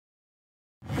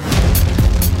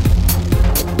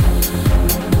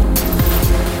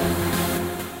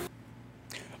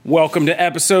Welcome to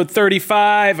episode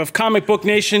 35 of Comic Book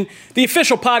Nation, the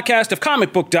official podcast of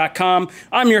comicbook.com.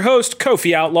 I'm your host,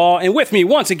 Kofi Outlaw, and with me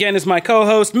once again is my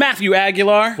co-host, Matthew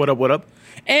Aguilar. What up, what up?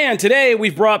 And today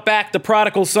we've brought back the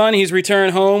prodigal son. He's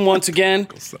returned home once again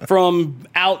from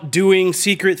out doing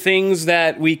secret things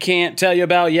that we can't tell you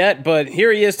about yet, but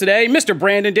here he is today. Mr.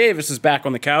 Brandon Davis is back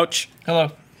on the couch.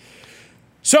 Hello.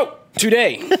 So,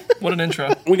 today, What an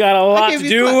intro. we got a lot to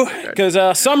do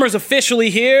because summer's officially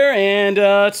here, and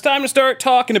it's time to start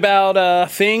talking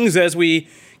about things as we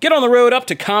get on the road up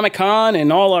to Comic-Con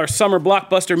and all our summer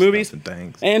blockbuster movies.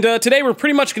 And today we're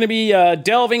pretty much going to be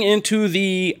delving into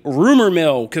the rumor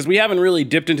mill because we haven't really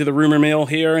dipped into the rumor mill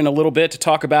here in a little bit to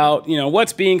talk about, you know,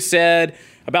 what's being said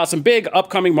about some big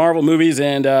upcoming Marvel movies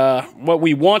and what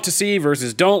we want to see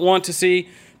versus don't want to see.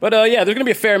 But yeah, there's going to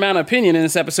be a fair amount of opinion in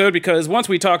this episode because once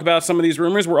we talk about some of these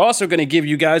rumors, we're also going to give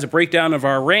you guys a breakdown of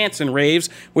our rants and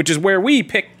raves, which is where we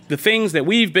pick the things that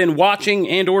we've been watching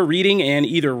and or reading and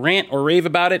either rant or rave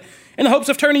about it in the hopes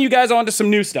of turning you guys on to some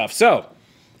new stuff. So,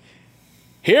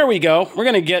 here we go. We're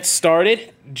going to get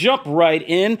started, jump right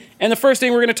in, and the first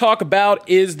thing we're going to talk about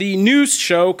is the news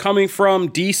show coming from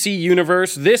DC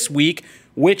Universe this week,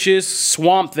 which is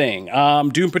Swamp Thing.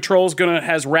 Doom Patrol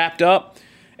has wrapped up.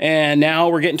 And now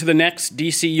we're getting to the next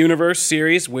DC Universe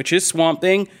series, which is Swamp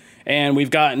Thing. And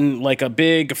we've gotten like a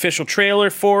big official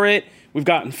trailer for it. We've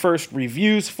gotten first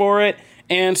reviews for it.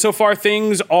 And so far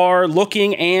things are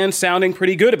looking and sounding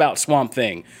pretty good about Swamp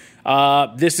Thing.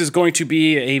 This is going to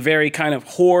be a very kind of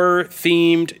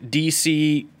horror-themed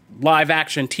DC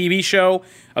live-action TV show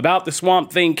about the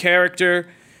Swamp Thing character.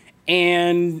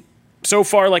 And so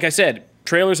far, like I said,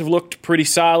 trailers have looked pretty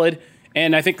solid.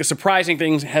 And I think the surprising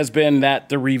thing has been that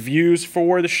the reviews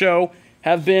for the show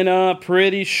have been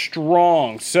pretty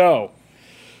strong. So,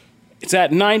 it's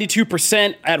at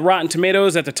 92% at Rotten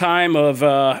Tomatoes at the time of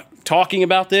talking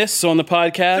about this on the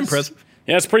podcast. Impressive.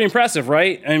 Yeah, it's pretty impressive,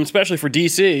 right? And especially for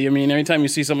DC. I mean, anytime you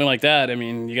see something like that, I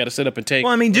mean, you got to sit up and take.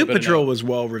 Well, I mean, Doom Patrol was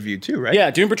well reviewed too, right?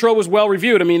 Yeah, Doom Patrol was well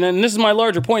reviewed. I mean, and this is my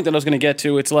larger point that I was going to get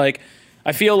to. It's like,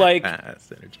 I feel like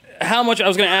how much I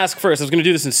was going to ask first. I was going to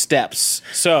do this in steps.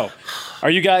 So,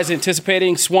 are you guys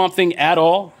anticipating Swamp Thing at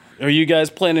all? Are you guys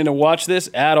planning to watch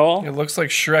this at all? It looks like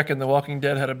Shrek and The Walking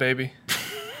Dead had a baby.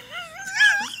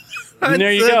 And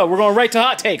there you go. We're going right to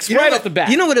hot takes right off the bat.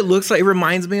 You know what it looks like? It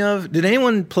reminds me of. Did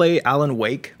anyone play Alan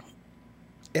Wake?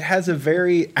 It has a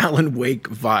very Alan Wake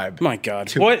vibe. My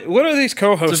God, what are these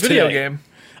co-hosts? It's a video today? game.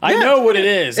 I know what it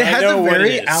is. It has a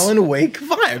very Alan Wake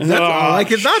vibe. That's all. Like,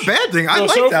 it's not a bad thing. I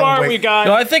like so Alan far Wake. we got.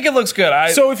 No, I think it looks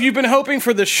good. So if you've been hoping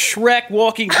for the Shrek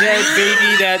Walking Dead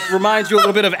baby that reminds you a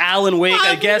little bit of Alan Wake,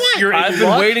 I guess you're in I've been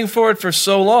luck. waiting for it for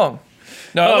so long.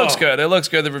 No, it looks good. It looks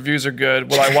good. The reviews are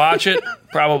good. Will I watch it?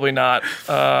 Probably not.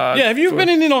 Yeah, have you been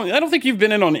in on? I don't think you've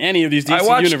been in on any of these DC I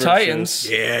watched Universe Titans.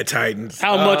 shows. Yeah, Titans.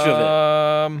 How much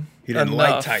of it? He didn't enough.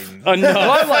 like Titans. Enough.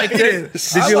 Well, I liked it.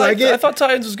 Did you like it? I thought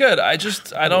Titans was good. I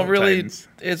don't really. Titans.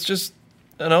 It's just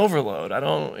an overload. I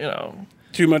don't.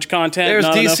 Too much content. There's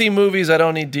not DC enough. movies. I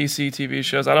don't need DC TV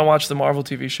shows. I don't watch the Marvel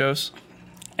TV shows.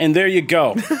 And there you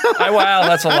go. Wow,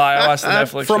 that's a lie. I watch the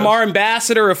Netflix From shows. our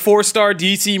ambassador of 4-star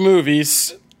DC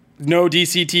movies, no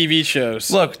DC TV shows.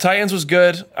 Look, Titans was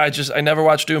good. I never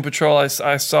watched Doom Patrol.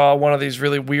 I saw one of these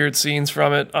really weird scenes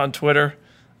from it on Twitter,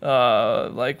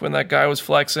 like when that guy was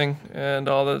flexing and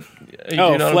all the.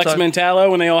 Flex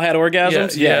Mentallo when they all had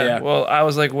orgasms. Yeah. Well, I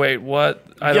was like, wait, what?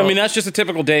 I mean, that's just a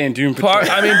typical day in Doom Patrol.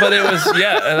 But it was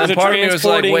And then part of me was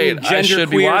like, wait, I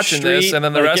should be watching this. And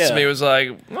then the rest of me was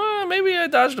like, well, maybe I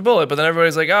dodged a bullet. But then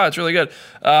everybody's like, oh, it's really good.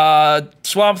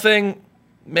 Swamp Thing,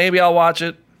 maybe I'll watch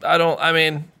it.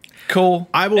 Cool.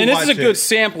 I will. And this watch is a it. good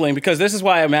sampling because this is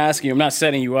why I'm asking you. I'm not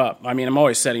setting you up. I mean, I'm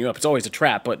always setting you up. It's always a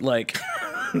trap. But like,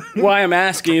 why I'm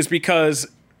asking is because,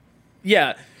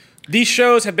 yeah, these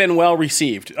shows have been well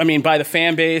received. I mean, by the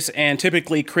fan base and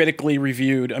typically critically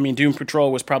reviewed. I mean, Doom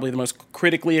Patrol was probably the most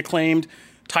critically acclaimed.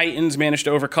 Titans managed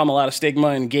to overcome a lot of stigma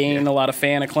and gain a lot of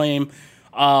fan acclaim.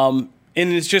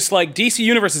 And it's just like DC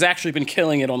Universe has actually been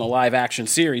killing it on the live action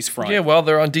series front. Yeah, well,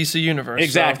 they're on DC Universe.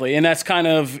 Exactly, So. and that's kind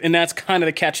of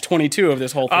the catch-22 of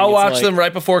this whole thing. I'll It's watch like, them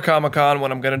right before Comic-Con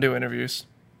when I'm going to do interviews.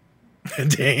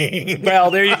 Dang. Well,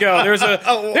 there you go. There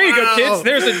you go, kids.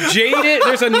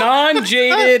 There's a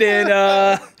non-jaded,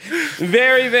 and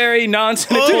Very, very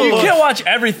non-cynical. Dude, you can't watch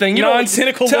everything. You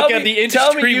non-cynical look at the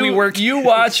industry we work in. You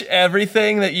watch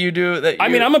everything that you do. I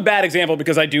mean, I'm a bad example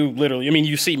because I do literally. I mean,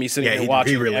 you see me sitting there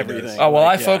watching really everything. Does. Oh well,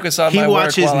 I focus on my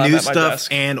work while I'm at my desk. He watches new stuff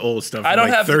and old stuff. I don't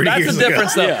have. That's the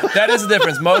difference, though. Yeah. That is the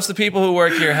difference. Most of the people who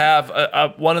work here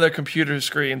have one of their computer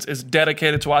screens is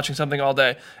dedicated to watching something all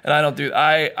day, and I don't do.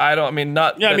 I don't. I mean,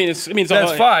 not. Yeah, that's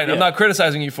fine. Yeah. I'm not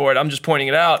criticizing you for it. I'm just pointing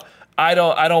it out. I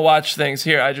don't watch things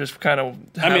here. I just kind of.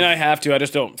 I mean, I have to. I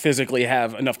just don't physically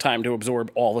have enough time to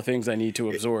absorb all the things I need to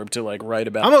absorb to like write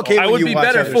about. I'm okay. I would be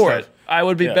better for it. I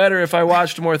would be better if I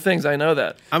watched more things. I know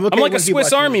that. I'm like a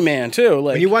Swiss Army man too.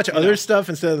 Like when you watch other stuff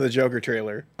instead of the Joker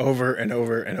trailer over and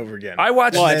over and over again. I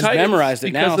watched. Well, I've memorized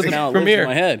it now. So now it lives in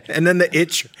my head. And then the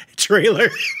It trailer.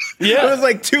 Yeah, it was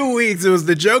like 2 weeks. It was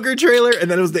the Joker trailer, and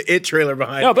then it was the It trailer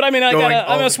behind. No, but I mean,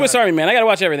 I'm a Swiss Army man. I got to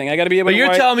watch everything. I got to be able. But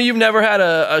you're telling me you've never had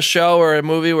a show or a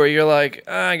movie where you're like,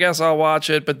 I guess I'll watch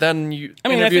it, but then you. I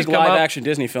mean, I think live action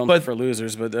Disney films for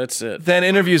losers, but that's it. Then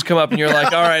interviews come up, and you're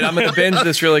like, all right, I'm going to binge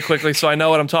this really quickly, so I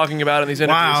know what I'm talking about in these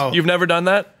interviews. Wow. You've never done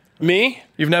that? Me?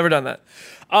 You've never done that?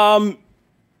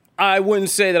 I wouldn't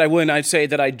say that I wouldn't. I'd say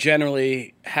that I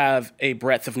generally have a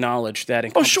breadth of knowledge that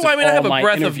encompasses I mean, I have a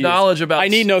breadth interviews. of knowledge about. I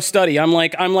need no study. I'm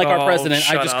like our president.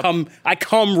 I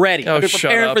come ready. I've been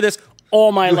preparing for this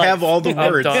all my life. You have all the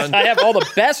words. I have all the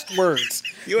best words.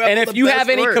 And if you have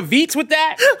any caveats with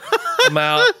that, I'm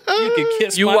out. You can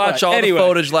kiss. You my watch butt. all anyway. the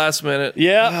footage last minute.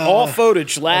 Yeah, all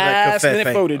footage, last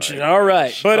minute footage. All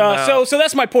right, but so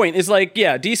that's my point. Is like,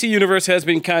 yeah, DC Universe has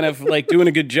been kind of like doing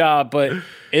a good job, but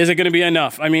is it going to be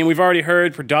enough? I mean, we've already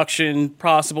heard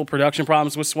possible production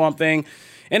problems with Swamp Thing,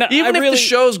 and even if the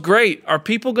show's great, are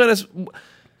people going to?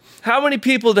 How many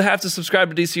people have to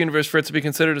subscribe to DC Universe for it to be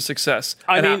considered a success?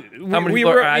 I mean,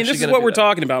 this is what we're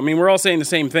talking about. I mean, we're all saying the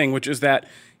same thing, which is that,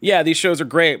 yeah, these shows are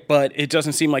great, but it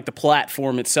doesn't seem like the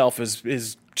platform itself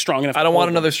is strong enough. I don't want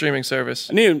another streaming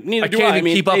service. Neither do I. I can't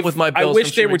keep up with my bills. I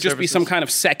wish there would just be some kind of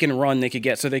second run they could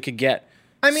get, so they could get.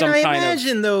 I mean, I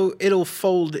imagine though it'll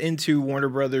fold into Warner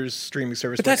Brothers streaming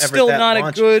service. But that's still not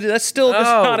a good. That's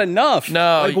not enough.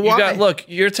 No,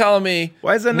 you're telling me.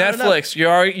 Why is that not Netflix?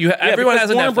 Enough? Everyone has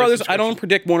a Warner Netflix Brothers. I don't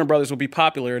predict Warner Brothers will be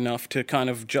popular enough to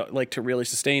kind of to really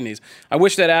sustain these. I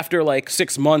wish that after like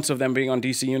 6 months of them being on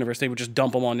DC Universe, they would just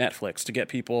dump them on Netflix to get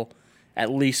people at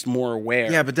least more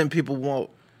aware. Yeah, but then people won't.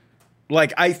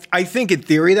 Like I think in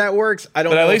theory that works. I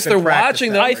don't. But know at least they're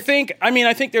watching them. I think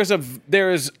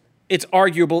there's. It's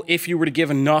arguable if you were to give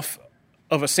enough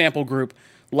of a sample group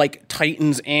like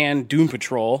Titans and Doom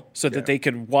Patrol so that they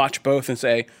could watch both and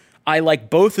say, I like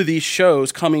both of these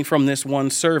shows coming from this one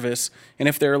service. And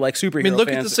if they're like superhero fans, look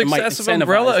at the success of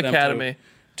Umbrella Academy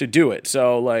to do it.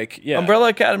 So like, yeah. Umbrella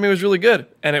Academy was really good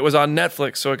and it was on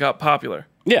Netflix, so it got popular.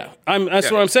 Yeah.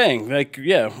 That's what I'm saying. Like,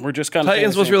 yeah, we're just kind of.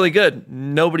 Titans was really good.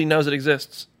 Nobody knows it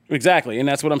exists. Exactly, and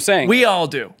that's what I'm saying. We all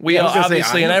do. We all,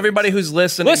 obviously, and everybody who's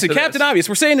listening. Listen, Captain Obvious,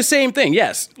 we're saying the same thing.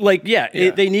 Yes, like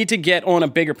they need to get on a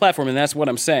bigger platform, and that's what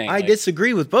I'm saying. I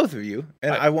disagree with both of you,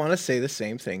 and I want to say the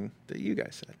same thing that you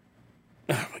guys said.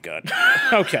 Oh my god.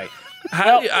 Okay.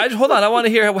 Hold on. I want to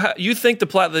hear how you think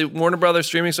the Warner Brothers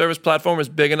streaming service platform is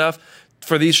big enough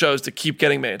for these shows to keep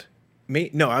getting made. Me?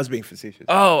 No, I was being facetious.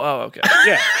 Oh, okay.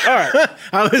 Yeah. All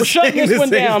right. We're shutting this one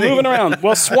down, moving around.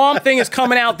 Well, Swamp Thing is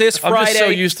coming out this Friday. I'm just so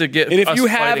used to And if you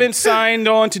haven't signed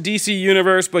on to DC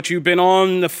Universe, but you've been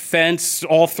on the fence,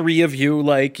 all three of you,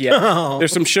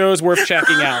 there's some shows worth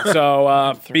checking out.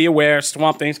 So be aware,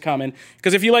 Swamp Thing's coming.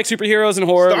 Because if you like superheroes and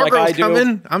horror, like I do,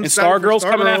 coming. and Stargirl's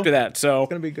coming after that. So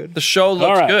it's gonna be good. The show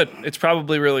looks good. It's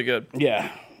probably really good.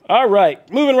 Yeah. All right.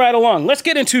 Moving right along. Let's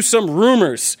get into some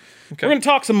rumors. Okay. We're going to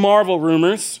talk some Marvel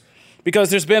rumors because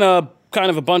there's been a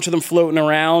bunch of them floating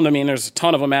around. I mean, there's a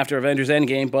ton of them after Avengers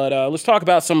Endgame, but let's talk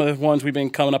about some of the ones we've been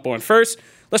coming up on. First,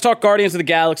 let's talk Guardians of the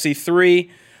Galaxy 3.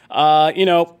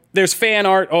 There's fan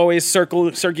art always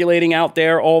circulating out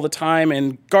there all the time,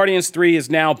 and Guardians 3 is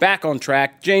now back on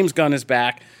track. James Gunn is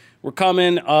back. We're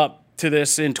coming up to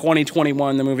this in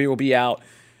 2021. The movie will be out.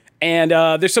 And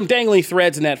there's some dangling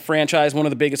threads in that franchise. One of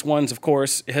the biggest ones, of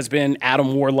course, has been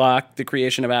Adam Warlock, the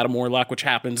creation of Adam Warlock, which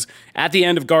happens at the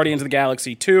end of Guardians of the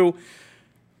Galaxy 2.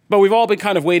 But we've all been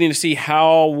kind of waiting to see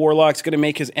how Warlock's going to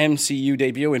make his MCU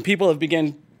debut. And people have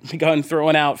begun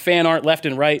throwing out fan art left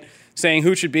and right, saying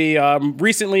who should be.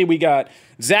 Recently, we got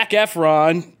Zac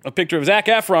Efron, a picture of Zac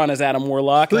Efron as Adam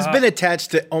Warlock. Who's been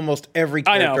attached to almost every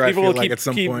character, I know. People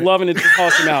will keep loving it to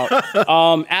toss him out.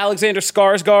 Alexander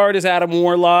Skarsgård is Adam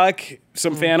Warlock,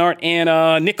 some fan art. And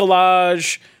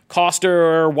Nikolaj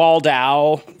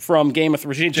Coster-Waldau from Game of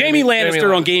Thrones. Jamie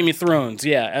Lannister on Game of Thrones,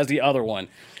 as the other one.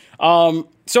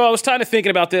 So I was kind of thinking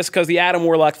about this because the Adam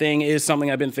Warlock thing is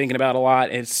something I've been thinking about a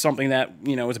lot. It's something that,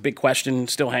 is a big question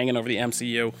still hanging over the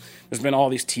MCU. There's been all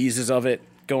these teases of it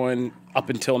going up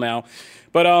until now.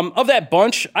 But of that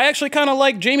bunch, I actually kind of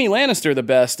like Jaime Lannister the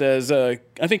best, as I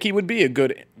think he would be a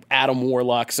good Adam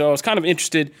Warlock. So I was kind of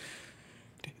interested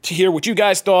to hear what you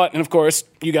guys thought, and of course,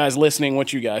 you guys listening,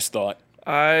 what you guys thought.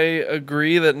 I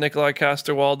agree that Nikolai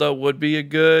Coster-Waldau would be a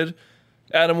good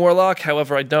Adam Warlock.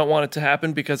 However, I don't want it to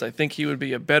happen because I think he would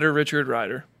be a better Richard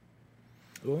Rider.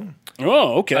 Ooh.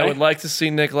 Oh, okay. I would like to see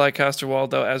Nikolai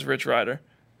Coster-Waldau as Rich Rider.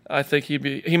 I think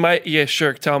he might,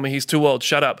 sure, tell me he's too old,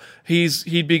 shut up.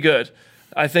 He'd be good.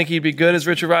 I think he'd be good as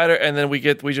Richard Rider, and then we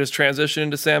just transition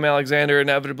into Sam Alexander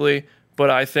inevitably, but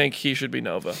I think he should be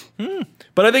Nova.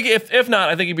 But I think if not,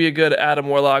 I think he'd be a good Adam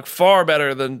Warlock, far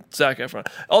better than Zac Efron.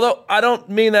 Although I don't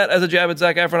mean that as a jab at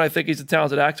Zac Efron. I think he's a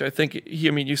talented actor. I think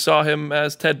you saw him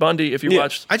as Ted Bundy if you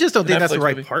watched. I just don't think that's the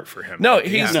right part for him. No,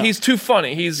 he's too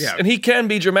funny. And he can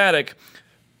be dramatic,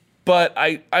 but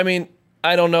I mean,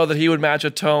 I don't know that he would match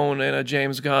a tone in a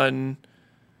James Gunn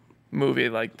movie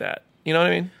like that. You know what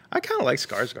I mean? I kind of like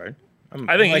Skarsgård. I'm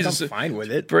fine with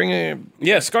it.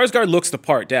 Skarsgård looks the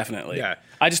part, definitely. Yeah.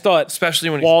 I just thought, especially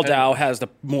when Waldau has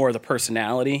more of the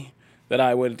personality that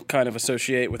I would kind of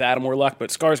associate with Adam Warlock,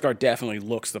 but Skarsgård definitely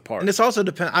looks the part. And it's also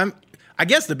I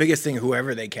guess the biggest thing,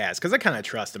 whoever they cast, because I kind of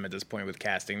trust them at this point with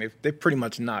casting. They've pretty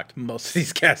much knocked most of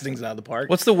these castings out of the park.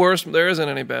 What's the worst? There isn't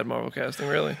any bad Marvel casting,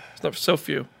 really. It's not so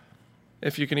few,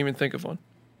 if you can even think of one.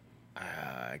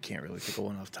 I can't really think of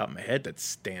one off the top of my head that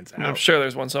stands out. I'm sure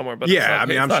there's one somewhere, but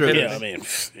I'm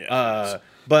sure.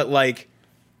 But like,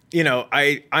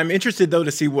 I'm interested though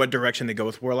to see what direction they go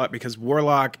with Warlock, because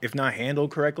Warlock, if not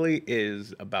handled correctly,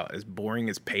 is about as boring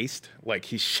as paste. Like,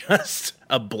 he's just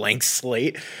a blank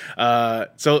slate.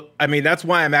 So I mean, that's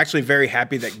why I'm actually very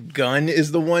happy that Gunn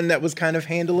is the one that was kind of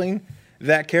handling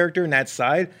that character and that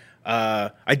side.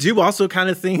 I do also kind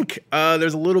of think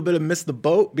there's a little bit of miss the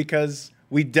boat, because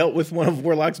we dealt with one of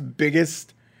Warlock's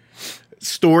biggest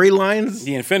storylines,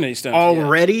 the Infinity Stones,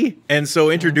 already, and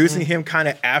so introducing him kind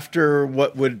of after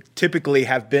what would typically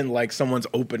have been like someone's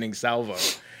opening salvo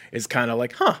is kind of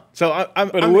like, huh. So I'm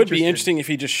it would be interesting if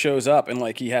he just shows up and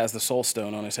like he has the Soul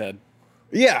Stone on his head.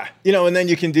 Yeah, and then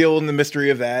you can deal in the mystery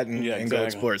of that and go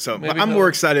explore it. So I'm more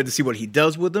excited to see what he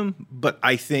does with them. But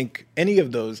I think any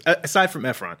of those, aside from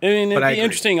Efron, I mean, it'd be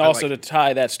interesting also to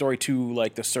tie that story to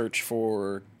like the search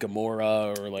for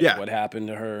Gamora or like what happened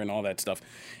to her and all that stuff.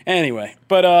 Anyway,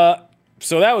 but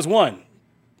so that was one.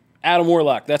 Adam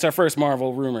Warlock. That's our first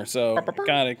Marvel rumor. So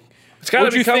kind of. It's got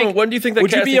to be coming. When do you think that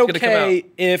casting's going to come out? Would you be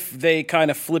okay if they kind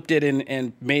of flipped it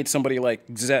and made somebody like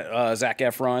Zac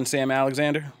Efron, Sam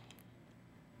Alexander?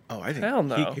 Oh, I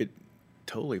think he could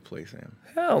totally play Sam.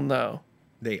 Hell no.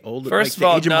 They older. First of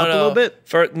all, age him up a little bit.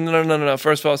 No.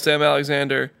 First of all, Sam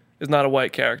Alexander is not a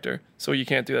white character, so you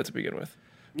can't do that to begin with.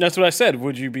 That's what I said.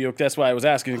 Would you be? That's why I was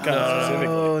asking kind of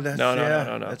specifically. Oh,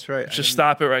 no. That's right. Just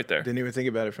stop it right there. Didn't even think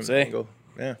about it from that angle.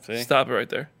 Yeah. Stop it right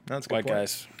there. That's a good white point.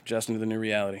 guys adjusting to the new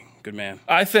reality. Good man.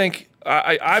 I think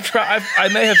I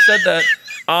may have said that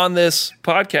on this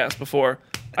podcast before.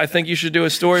 I think you should do a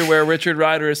story where Richard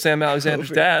Rider is Sam Alexander's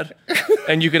dad,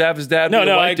 and you could have his dad. No,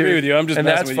 I agree with you. I'm just and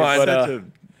that's with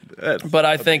fine. But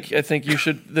I think you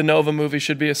should. The Nova movie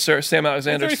should be a Sam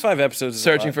Alexander. 35 episodes. Is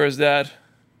searching for his dad.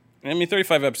 I mean,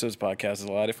 35 episodes of podcast is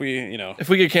a lot. If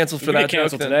we get canceled for that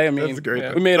joke, today, I mean, that's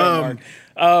great. We made our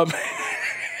mark.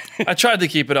 I tried to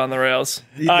keep it on the rails.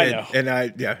 I know. And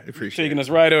I appreciate taking us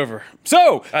right over.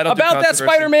 So, about that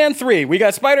Spider-Man 3. We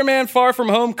got Spider-Man Far From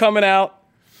Home coming out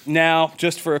now,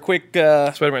 just for a quick...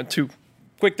 Spider-Man 2.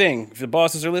 Quick thing. If the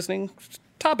bosses are listening,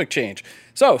 topic change.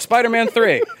 So, Spider-Man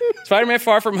 3. Spider-Man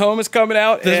Far From Home is coming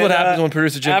out. This is what happens when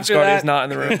producer Jim Piscardi is not in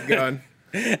the room. Gone.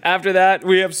 After that,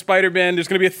 we have Spider-Man. There's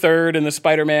going to be a third in the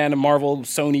Spider-Man Marvel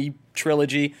Sony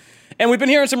trilogy. And we've been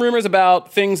hearing some rumors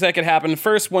about things that could happen.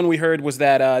 First one we heard was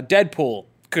that Deadpool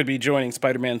could be joining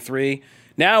Spider-Man 3.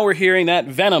 Now we're hearing that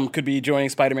Venom could be joining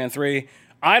Spider-Man 3.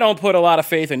 I don't put a lot of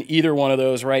faith in either one of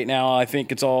those right now. I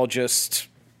think it's all just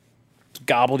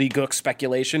gobbledygook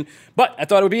speculation. But I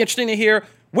thought it would be interesting to hear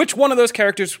which one of those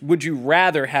characters would you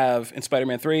rather have in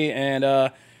Spider-Man 3. And,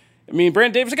 I mean,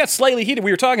 Brandon Davis, it got slightly heated.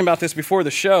 We were talking about this before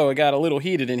the show. It got a little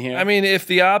heated in here. I mean, if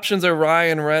the options are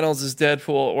Ryan Reynolds as Deadpool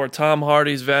or Tom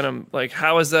Hardy's Venom, like,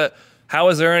 how is there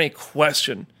any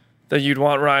question that you'd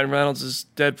want Ryan Reynolds as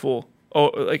Deadpool? Oh,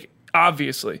 like,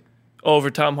 obviously, over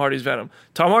Tom Hardy's Venom.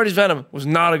 Tom Hardy's Venom was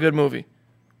not a good movie.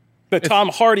 But Tom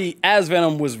Hardy as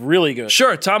Venom was really good.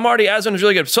 Sure, Tom Hardy as Venom was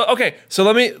really good. So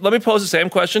let me pose the same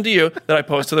question to you that I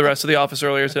posed to the rest of the office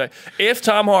earlier today. If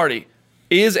Tom Hardy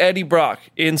is Eddie Brock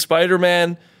in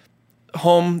Spider-Man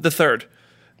Home the Third.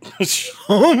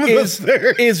 Home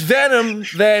is Venom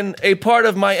then a part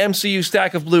of my MCU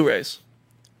stack of Blu-rays?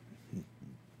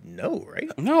 No, right?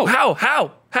 No.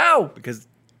 How? Because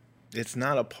it's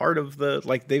not a part of the,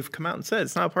 like they've come out and said,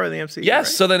 it's not a part of the MCU. Yes,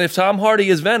 right? So then if Tom Hardy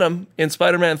is Venom in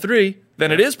Spider-Man 3,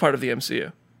 then it is part of the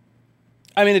MCU.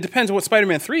 I mean, it depends on what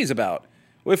Spider-Man 3 is about.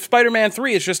 If Spider-Man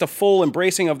 3 is just a full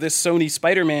embracing of this Sony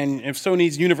Spider-Man, if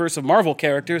Sony's universe of Marvel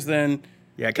characters, then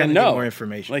yeah, I kind of need more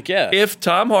information. Like, yeah. If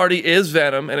Tom Hardy is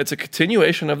Venom and it's a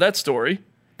continuation of that story,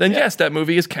 then yes, that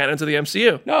movie is canon to the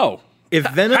MCU. No. If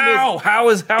Venom how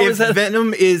is that?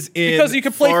 Venom is in because you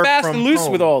can play Far fast From and loose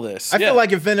Home. with all this. I feel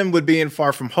like if Venom would be in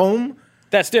Far From Home,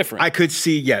 that's different. I could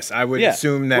see. Yes, I would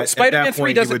assume that Spider-Man at that 3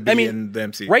 point doesn't. he would be I mean, in the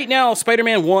MCU. Right now,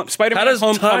 Spider-Man does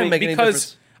Homecoming time make any because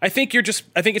difference? I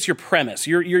think it's your premise.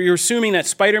 You're assuming that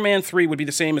Spider-Man 3 would be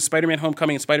the same as Spider-Man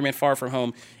Homecoming and Spider-Man Far From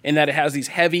Home, in that it has these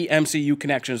heavy MCU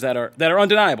connections that are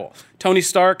undeniable. Tony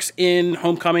Stark's in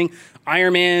Homecoming,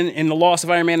 Iron Man and the loss of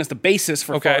Iron Man is the basis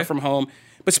for Far From Home.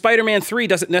 But Spider-Man 3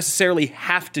 doesn't necessarily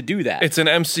have to do that. It's an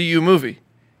MCU movie.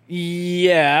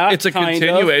 Yeah, it's a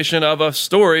continuation of a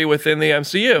story within the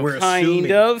MCU.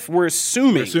 We're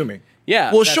assuming.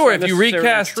 Yeah. Well, sure. If you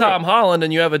recast Tom Holland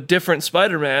and you have a different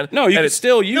Spider-Man, no, you can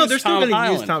still use. No, they're still going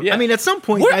to use Tom. Yeah. I mean, at some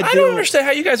point, I don't understand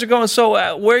how you guys are going.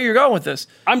 So, where you're going with this?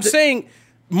 I'm saying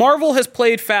Marvel has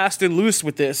played fast and loose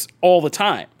with this all the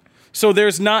time. So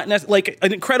there's not like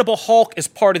an Incredible Hulk is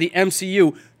part of the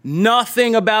MCU.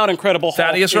 Nothing about Incredible Hulk.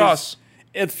 Thaddeus Ross.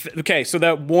 Okay, so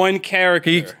that one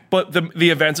character. But the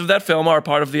events of that film are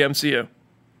part of the MCU.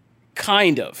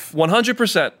 Kind of.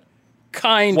 100%.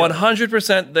 Kind of.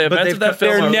 100%. The events of that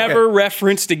film. They're never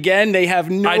referenced again. They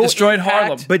have no. I destroyed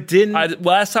impact. Harlem, but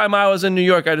last time I was in New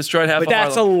York, I destroyed half of Harlem.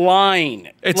 That's a line.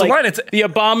 It's a line. It's the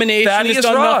Abomination Thaddeus has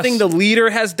done Ross. nothing. The Leader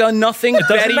has done nothing.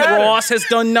 Betty Ross has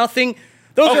done nothing.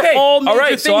 Those are all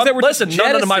major things that were listen.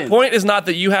 jettisoned. No. My point is not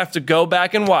that you have to go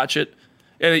back and watch it,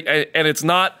 and it's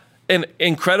not an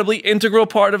incredibly integral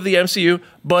part of the MCU,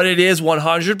 but it is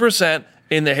 100%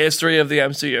 in the history of the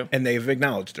MCU. And they've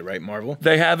acknowledged it, right, Marvel?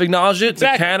 They have acknowledged it.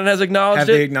 Exactly. The canon has acknowledged it. Have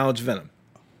they acknowledged Venom?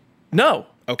 No.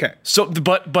 Okay. So,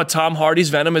 but Tom Hardy's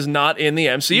Venom is not in the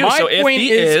MCU. My so if point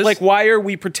he is, like, why are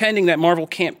we pretending that Marvel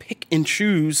can't pick and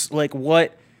choose, like,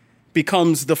 what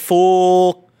becomes the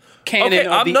full canon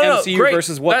of the MCU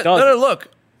versus what doesn't? No, look.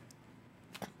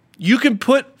 You can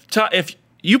put if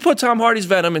you put Tom Hardy's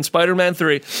Venom in Spider-Man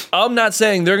 3, I'm not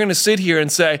saying they're going to sit here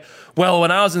and say, well, when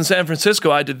I was in San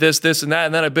Francisco, I did this, and that,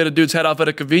 and then I bit a dude's head off at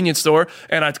a convenience store,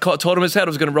 and I told him his head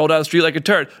was going to roll down the street like a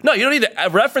turd. No, you don't need to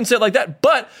reference it like that.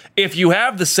 But if you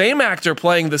have the same actor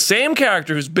playing the same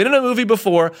character who's been in a movie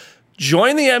before,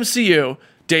 join the MCU,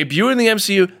 debut in the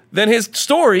MCU, then his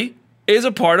story is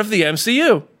a part of the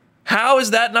MCU. How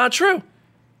is that not true?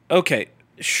 Okay,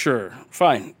 sure,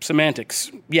 fine,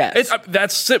 semantics. Yes,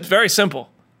 that's very simple.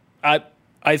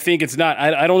 I think it's not.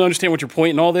 I don't understand what your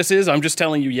point in all this is. I'm just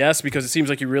telling you yes because it seems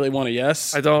like you really want a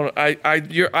yes. I don't. I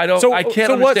can't So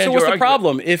understand. What's your the argument.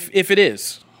 problem if it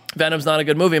is? Venom's not a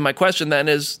good movie. My question then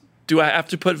is, do I have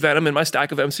to put Venom in my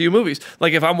stack of MCU movies?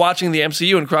 Like if I'm watching the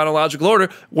MCU in chronological order,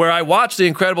 where I watch The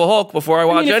Incredible Hulk before I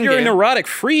watch Endgame. If you're a neurotic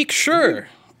freak, sure.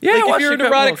 Yeah, like if you're a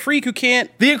neurotic freak who can't.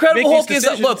 The Incredible Hulk is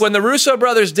look when the Russo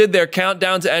brothers did their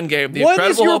countdown to Endgame. The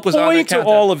Incredible Hulk was on the countdown. To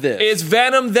all of this? Is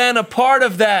Venom then a part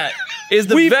of that? Is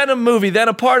the Venom movie then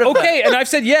a part of that? Okay, and I've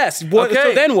said yes. Okay.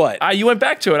 So then what? You went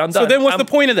back to it. I'm done. So then what's the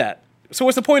point of that? So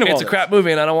what's the point of all this? It's a crap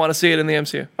movie, and I don't want to see it in the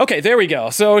MCU. Okay, there we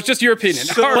go. So it's just your opinion.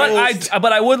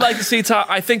 But I would like to see Tom.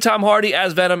 I think Tom Hardy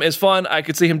as Venom is fun. I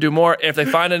could see him do more. If they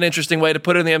find an interesting way to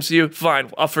put it in the MCU,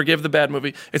 fine. I'll forgive the bad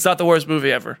movie. It's not the worst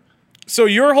movie ever. So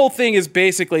your whole thing is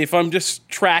basically, if I'm just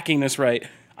tracking this right,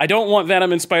 I don't want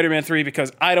Venom in Spider-Man 3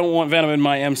 because I don't want Venom in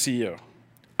my MCU.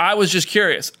 I was just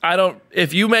curious.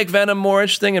 If you make Venom more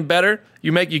interesting and better,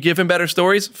 you give him better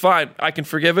stories, fine. I can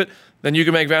forgive it. Then you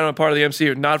can make Venom a part of the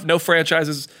MCU. No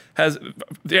franchises the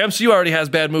MCU already has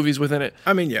bad movies within it.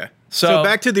 I mean, yeah. So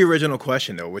back to the original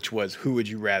question though, which was who would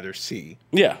you rather see?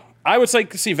 Yeah. I would like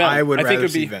to see Venom. I would rather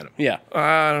see Venom. Yeah.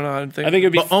 I don't know. I think it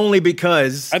would be. But only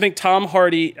because. I think Tom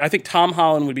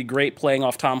Holland would be great playing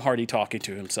off Tom Hardy talking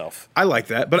to himself. I like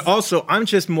that. But also, I'm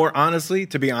just more honestly,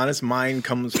 to be honest, mine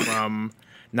comes from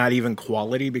not even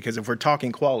quality, because if we're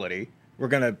talking quality,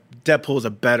 Deadpool's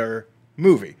a better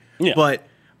movie. Yeah. But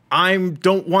I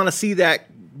don't want to see that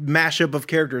mashup of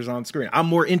characters on screen. I'm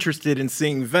more interested in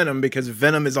seeing Venom because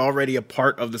Venom is already a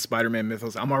part of the Spider-Man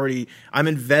mythos. I'm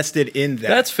invested in that.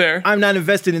 That's fair. I'm not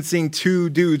invested in seeing two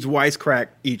dudes wisecrack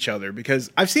each other because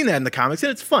I've seen that in the comics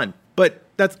and it's fun. But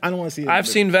I don't want to see it. I've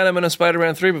seen Venom in a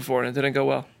Spider-Man 3 before and it didn't go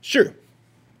well. Sure.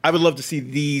 I would love to see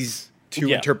these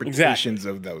two interpretations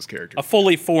of those characters. A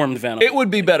fully formed Venom. It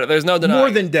would be better. There's no denying. More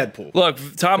than Deadpool. Look,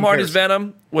 Tom Hardy's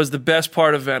Venom was the best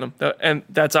part of Venom, and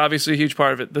that's obviously a huge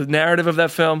part of it. The narrative of that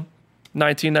film,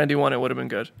 1991, it would have been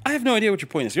good. I have no idea what your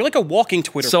point is. You're like a walking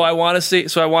Twitter.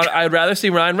 I'd rather see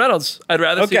Ryan Reynolds.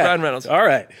 See Ryan Reynolds. All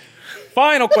right.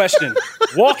 Final question.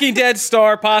 Walking Dead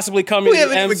star possibly coming to the MCU.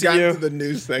 We haven't even gotten to the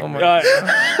news segment.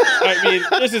 I mean,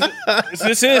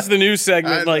 this is the news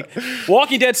segment. Like,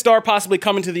 Walking Dead star possibly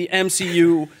coming to the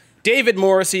MCU. David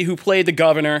Morrissey, who played the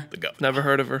governor. Never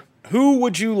heard of her. Who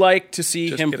would you like to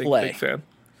see him play? Big fan.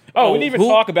 We didn't even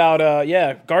talk about,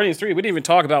 Guardians 3. We didn't even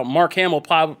talk about Mark Hamill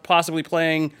possibly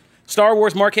playing Star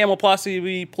Wars. Mark Hamill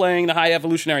possibly playing the High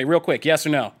Evolutionary. Real quick, yes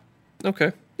or no?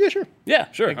 Okay. Yeah, sure.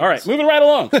 Yeah, sure. All right, moving right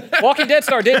along. Walking Dead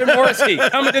star David Morrissey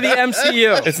coming to the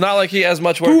MCU. It's not like he has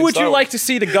much work. Who would you like to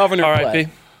see the governor play?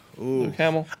 Luke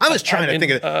Hamill. I was trying to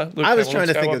think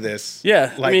of this.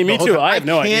 Yeah, like, me too. I have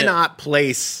no idea. I cannot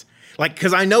place,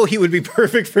 because I know he would be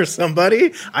perfect for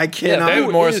somebody. I cannot. Yeah,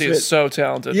 David Morrissey is so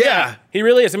talented. Yeah, he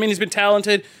really is. I mean, he's been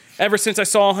talented ever since I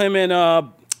saw him in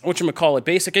whatchamacallit,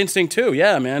 Basic Instinct 2.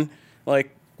 Yeah, man,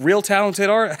 like real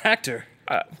talented actor.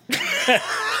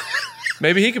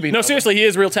 Maybe he could be. No, seriously, he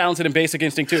is real talented in Basic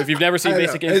Instinct 2. If you've never seen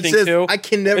Basic Instinct 2, I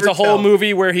can never. It's a whole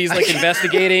movie where he's like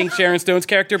investigating Sharon Stone's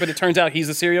character, but it turns out he's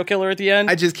a serial killer at the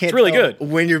end. I just can't. It's really good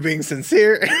when you're being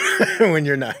sincere, and when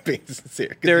you're not being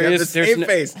sincere. You have the same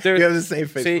face. You have the same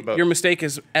face. See, your mistake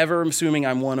is ever assuming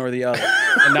I'm one or the other,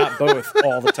 and not both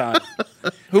all the time.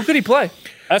 Who could he play?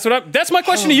 That's my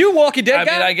question to you, Walking Dead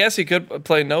guy. I mean, I guess he could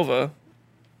play Nova.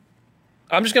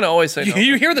 I'm just gonna always say Nova.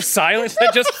 You hear the silence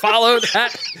that just followed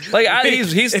that? Like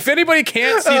he's. If anybody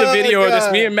can't see the video of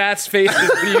this, me and Matt's faces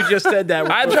when you just said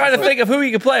that. I'm trying to think of who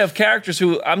he could play of characters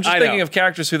who. I'm just thinking of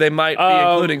characters who they might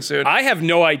be including soon. I have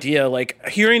no idea. Like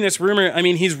hearing this rumor, I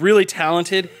mean, he's really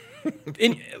talented.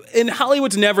 In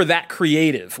Hollywood's never that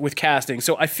creative with casting,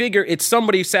 so I figure it's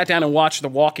somebody who sat down and watched The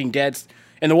Walking Dead.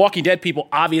 And The Walking Dead people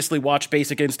obviously watch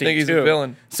Basic Instinct I think he's a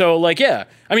villain. So, like, yeah.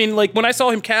 I mean, like, when I saw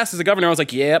him cast as a governor, I was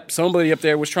like, yep, somebody up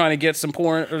there was trying to get some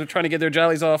porn, or trying to get their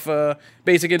jollies off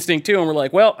Basic Instinct 2. And we're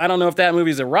like, well, I don't know if that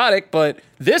movie's erotic, but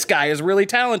this guy is really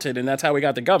talented, and that's how we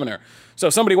got the governor.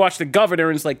 So somebody watched the governor,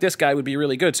 and it's like, this guy would be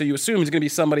really good. So you assume he's going to be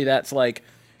somebody that's, like,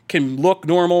 can look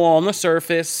normal on the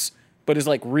surface, but is,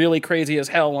 like, really crazy as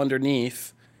hell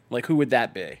underneath. Like, who would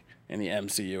that be in the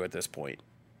MCU at this point?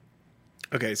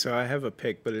 Okay, so I have a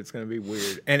pick, but it's going to be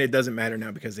weird. And it doesn't matter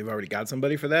now because they've already got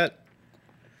somebody for that.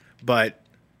 But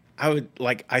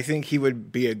I think he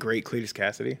would be a great Cletus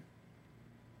Cassidy.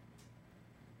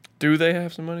 Do they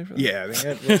have some money for that? Yeah, what's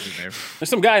his name? There's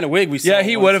some guy in a wig we saw. Yeah,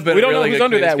 he would have been. We don't know who's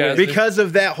under that wig. Because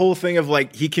of that whole thing of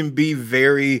like, he can be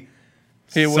very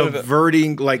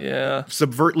subverting, like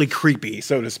subvertly creepy,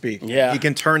 so to speak. Yeah. He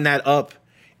can turn that up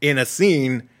in a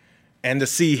scene. And to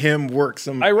see him work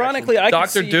some... Ironically, I can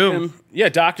see Doom. him... Yeah,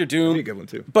 Dr. Doom. That'd be a good one,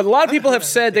 too. But a lot of people have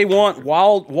said they want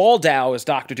Waldow as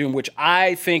Dr. Doom, which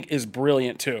I think is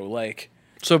brilliant, too. Like,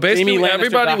 so basically,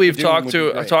 everybody we've talked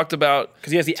to, talked about... Because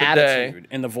he has the attitude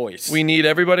and the voice. We need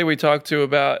everybody we talked to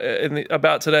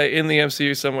about today in the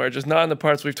MCU somewhere, just not in the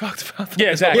parts we've talked about.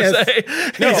 Yeah, exactly.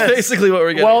 That's basically what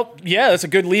we're getting. Well, yeah, that's a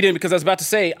good lead-in, because I was about to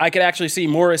say, I could actually see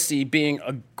Morrissey being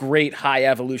a great High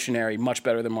Evolutionary, much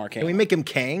better than Mark Hamill. Can we make him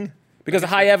Kang? Because the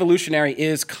High Evolutionary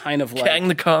is kind of like... Kang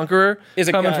the Conqueror is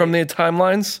coming from the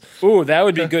timelines. Ooh, that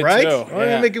would be good, right? too. Why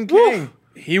don't you make him Kang?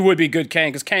 He would be good Kang,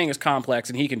 because Kang is complex,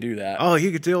 and he can do that. Oh,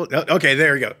 he could do... Okay,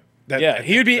 there we go.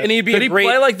 He would be... And he'd be Could he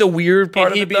play like the weird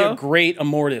part of it, he'd be a great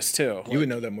Immortus, too. You would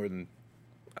know that more than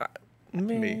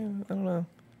me. I don't know.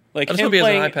 Like, him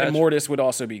playing Immortus would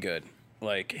also be good.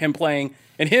 Like, him playing...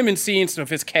 And him in scenes of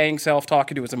his Kang self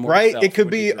talking to his Immortus self. It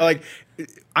could be like...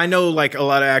 I know, like, a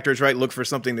lot of actors, right, look for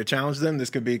something to challenge them. This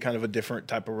could be kind of a different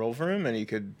type of role for him, and he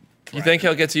could... You think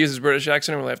he'll get to use his British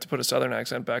accent, or will he have to put a Southern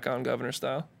accent back on Governor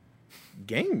style?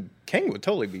 Kang would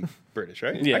totally be British,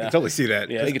 right? Yeah. I can totally see that.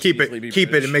 Yeah, keep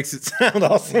it. It makes it sound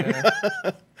awesome.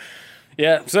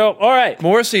 Yeah. So, all right.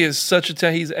 Morrissey is such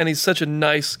he's such a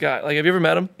nice guy. Like, have you ever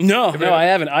met him? No, I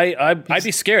haven't. I'd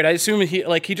be scared. I assume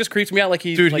he just creeps me out. Like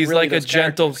he's he's really like a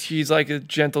gentle. He's like a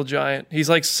gentle giant. He's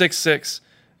like 6'6",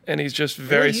 and he's just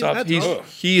very soft.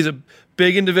 He's a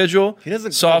big individual. He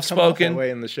doesn't soft spoken.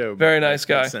 Way in the show. Very nice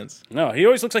guy. Sense. No, he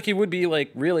always looks like he would be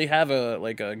like really have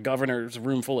a governor's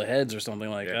room full of heads or something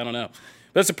like. I don't know.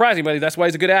 That's surprising, buddy. That's why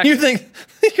he's a good actor. You think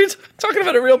you're talking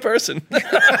about a real person?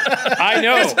 I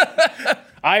know.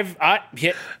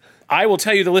 I will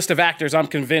tell you the list of actors I'm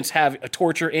convinced have a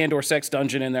torture and or sex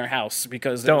dungeon in their house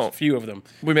because there's a few of them.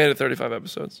 We made it 35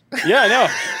 episodes. Yeah, I know.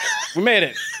 We made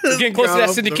it. We're getting close to that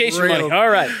syndication money. All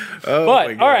right. All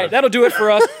right, that'll do it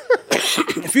for us.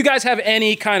 if you guys have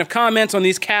any kind of comments on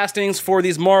these castings for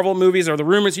these Marvel movies or the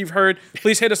rumors you've heard,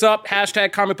 please hit us up,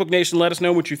 #ComicBookNation. Let us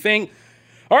know what you think.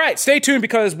 All right, stay tuned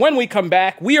because when we come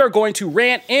back, we are going to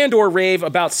rant and or rave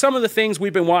about some of the things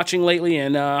we've been watching lately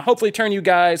and hopefully turn you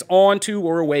guys on to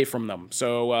or away from them.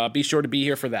 So be sure to be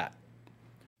here for that.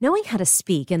 Knowing how to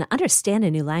speak and understand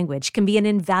a new language can be an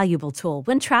invaluable tool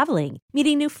when traveling,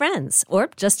 meeting new friends, or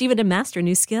just even to master a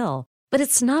new skill. But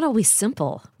it's not always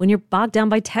simple when you're bogged down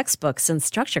by textbooks and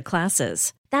structured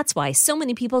classes. That's why so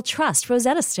many people trust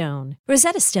Rosetta Stone.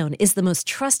 Rosetta Stone is the most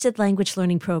trusted language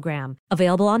learning program,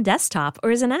 available on desktop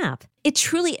or as an app. It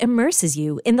truly immerses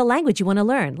you in the language you want to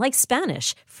learn, like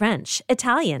Spanish, French,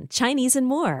 Italian, Chinese, and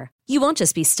more. You won't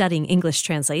just be studying English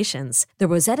translations. The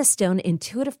Rosetta Stone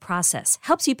intuitive process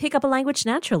helps you pick up a language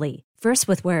naturally, first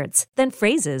with words, then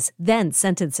phrases, then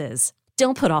sentences.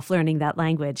 Don't put off learning that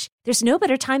language. There's no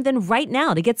better time than right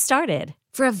now to get started.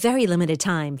 For a very limited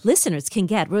time, listeners can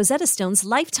get Rosetta Stone's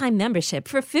lifetime membership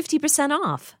for 50%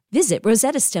 off. Visit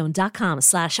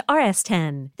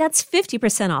rosettastone.com/rs10. That's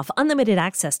 50% off unlimited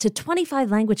access to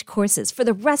 25 language courses for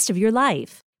the rest of your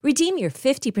life. Redeem your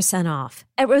 50% off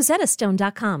at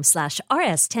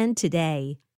rosettastone.com/rs10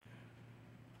 today.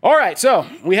 All right, so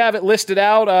we have it listed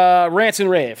out, rants and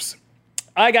raves.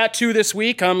 I got 2 this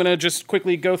week. I'm going to just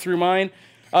quickly go through mine.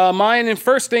 Mine, and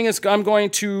first thing is I'm going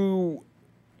to...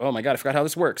 Oh my God, I forgot how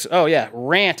this works. Oh yeah,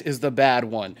 rant is the bad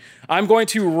one. I'm going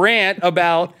to rant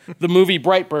about the movie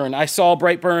Brightburn. I saw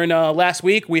Brightburn last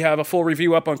week. We have a full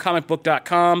review up on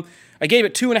comicbook.com. I gave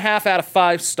it 2.5 out of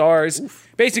 5 stars. Oof.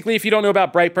 Basically, if you don't know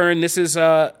about Brightburn, this is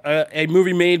a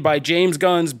movie made by James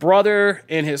Gunn's brother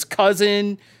and his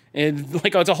cousin. And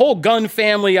it's a whole Gunn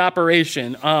family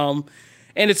operation.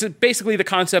 And it's basically the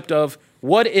concept of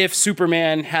what if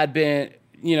Superman had been,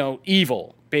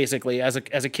 evil, basically, as a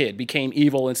kid, became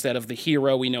evil instead of the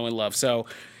hero we know and love. So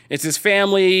it's his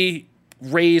family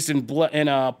raised in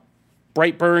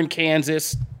Brightburn,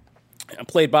 Kansas,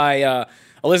 played by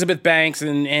Elizabeth Banks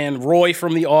and Roy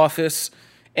from The Office.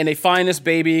 And they find this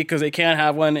baby because they can't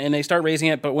have one, and they start raising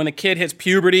it. But when the kid hits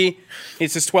puberty,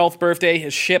 it's his 12th birthday,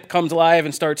 his ship comes alive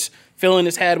and starts filling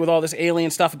his head with all this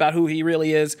alien stuff about who he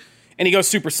really is. And he goes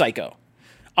super psycho.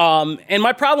 And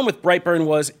my problem with Brightburn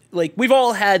was, we've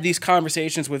all had these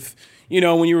conversations with,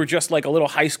 when you were just a little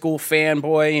high school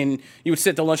fanboy and you would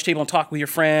sit at the lunch table and talk with your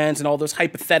friends and all those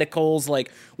hypotheticals,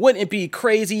 wouldn't it be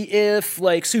crazy if,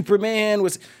 Superman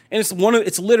was... And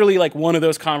it's literally one of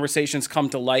those conversations come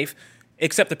to life,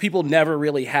 except that people never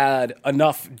really had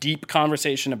enough deep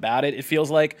conversation about it, it feels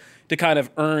like, to kind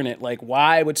of earn it.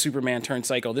 Why would Superman turn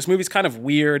psycho? This movie's kind of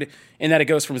weird in that it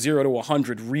goes from 0 to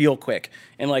 100 real quick.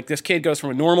 And, this kid goes from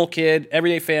a normal kid,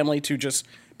 everyday family, to just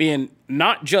being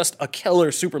not just a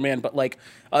killer Superman, but,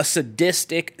 a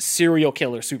sadistic serial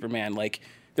killer Superman.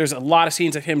 There's a lot of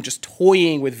scenes of him just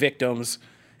toying with victims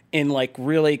in,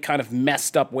 really kind of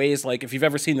messed up ways. If you've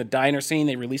ever seen the diner scene,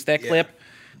 they released that clip.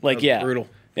 Brutal.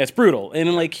 Yeah, it's brutal.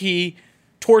 And, he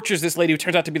tortures this lady who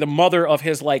turns out to be the mother of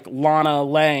his, Lana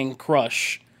Lang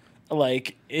crush,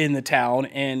 in the town.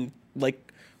 And,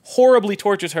 horribly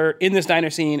tortures her in this diner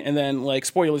scene. And then,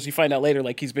 spoilers, you find out later,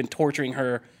 he's been torturing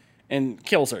her and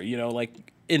kills her,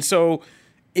 And so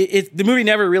the movie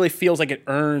never really feels like it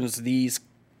earns these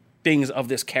things of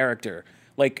this character.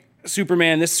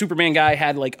 Superman, this Superman guy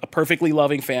had, a perfectly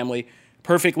loving family,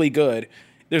 perfectly good.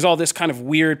 There's all this kind of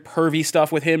weird pervy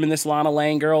stuff with him and this Lana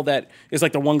Lang girl that is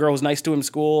the one girl who's nice to him in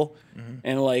school. Mm-hmm.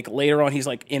 And later on he's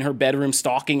in her bedroom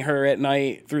stalking her at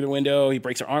night through the window. He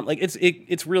breaks her arm.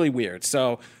 It's really weird.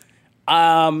 So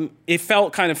it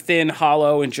felt kind of thin,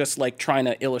 hollow, and just trying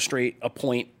to illustrate a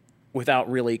point without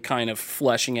really kind of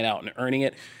fleshing it out and earning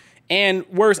it. And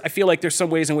worse, I feel there's some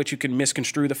ways in which you can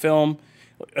misconstrue the film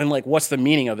and what's the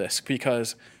meaning of this?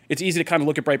 Because it's easy to kind of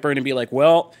look at Brightburn and be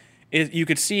well, you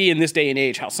could see in this day and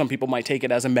age how some people might take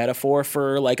it as a metaphor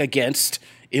for against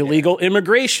illegal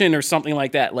immigration or something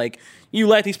like that. You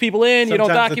let these people in, you don't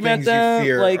document them.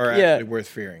 You fear are actually worth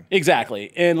fearing.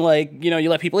 Exactly. And you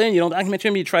let people in, you don't document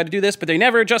them, you try to do this, but they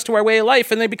never adjust to our way of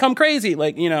life and they become crazy.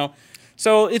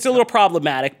 So it's a little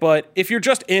problematic, but if you're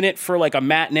just in it for a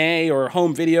matinee or a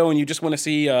home video and you just want to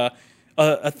see a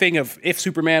thing of if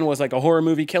Superman was a horror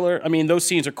movie killer, I mean, those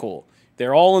scenes are cool.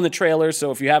 They're all in the trailers,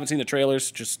 so if you haven't seen the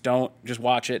trailers, just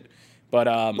watch it. But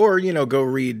or go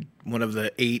read one of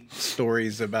the 8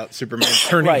 stories about Superman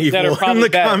turning evil that are probably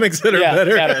in the comics that are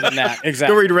better than that.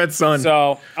 Exactly. Go read Red Son.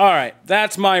 So, all right,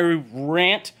 that's my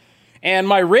rant and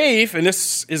my rave, and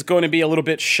this is going to be a little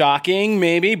bit shocking,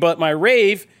 maybe, but my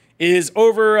rave is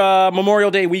over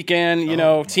Memorial Day weekend.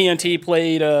 TNT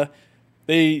played.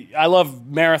 I love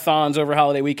marathons over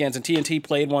holiday weekends, and TNT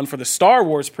played one for the Star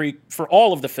Wars for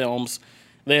all of the films,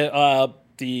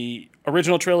 the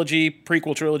original trilogy,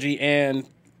 prequel trilogy, and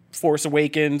Force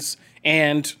Awakens,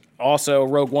 and also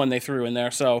Rogue One they threw in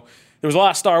there. So there was a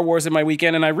lot of Star Wars in my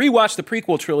weekend, and I rewatched the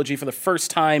prequel trilogy for the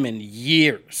first time in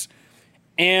years.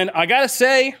 And I gotta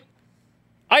say,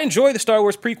 I enjoy the Star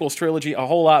Wars prequels trilogy a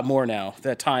whole lot more now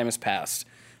that time has passed.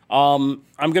 I'm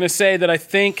gonna say that I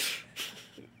think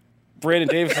Brandon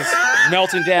Davis is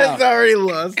melting down. He's already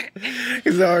lost.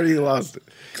 He's already lost it.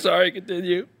 Sorry,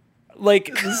 continue.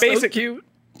 Like, so cute.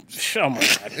 Oh my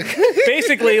God.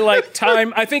 Basically, like,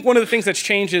 time, I think one of the things that's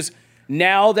changed is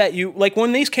now that like,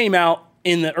 when these came out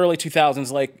in the early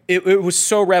 2000s, like, it was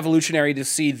so revolutionary to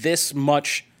see this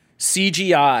much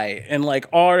CGI and, like,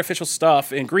 artificial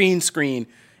stuff and green screen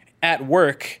at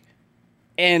work.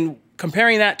 And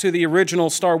comparing that to the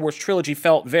original Star Wars trilogy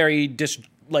felt very,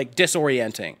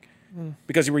 disorienting.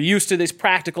 Because we were used to these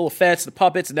practical effects, the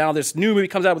puppets, and now this new movie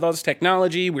comes out with all this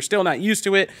technology. We're still not used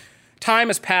to it. Time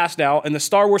has passed now, and the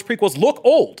Star Wars prequels look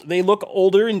old. They look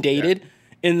older and dated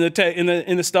in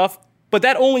the stuff, but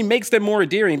that only makes them more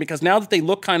endearing because now that they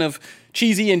look kind of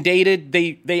cheesy and dated,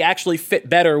 they actually fit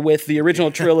better with the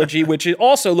original trilogy, which it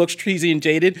also looks cheesy and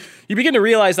dated. You begin to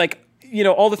realize, like, you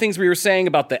know, all the things we were saying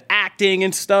about the acting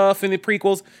and stuff in the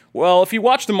prequels. Well, if you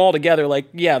watch them all together, like,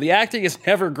 yeah, the acting is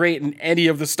never great in any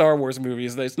of the Star Wars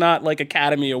movies. It's not like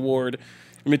Academy Award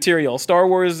material. Star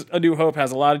Wars A New Hope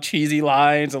has a lot of cheesy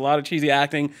lines, a lot of cheesy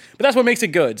acting, but that's what makes it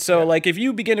good. So, like, if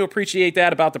you begin to appreciate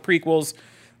that about the prequels,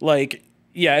 like,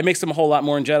 yeah, it makes them a whole lot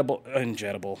more enjoyable. Or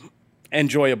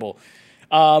enjoyable.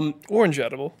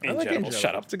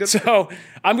 Shut up. So,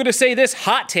 I'm going to say this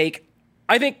hot take.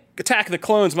 I think Attack of the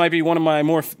Clones might be one of my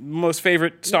most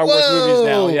favorite Star Wars movies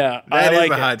now. Yeah, that is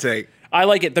a hot take. I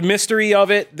like it. The mystery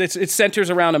of it, it centers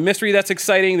around a mystery that's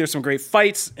exciting. There's some great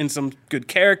fights and some good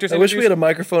characters. I wish we had a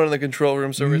microphone in the control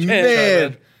room so Rich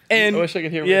could and I wish I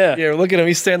could hear. Yeah, look at him.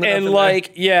 He's standing up. And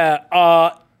like,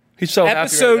 there. He's so happy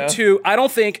episode right now. 2. I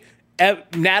don't think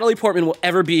Natalie Portman will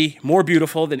ever be more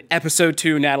beautiful than episode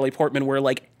 2 Natalie Portman, where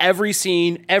like every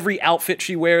scene, every outfit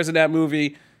she wears in that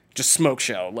movie, just smoke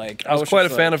show. Like I was quite a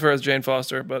fan of her as Jane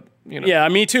Foster, but you know. Yeah,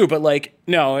 me too. But like,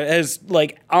 no, as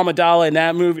like Amidala in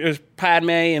that movie, as Padme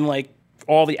and like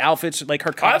all the outfits, like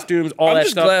her costumes, all that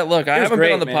stuff. Glad, look, I haven't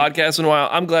been on the podcast in a while.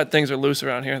 I'm glad things are loose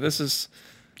around here. This is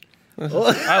I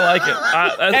like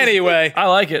it. Anyway, I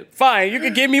like it. Fine, you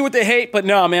could give me with the hate, but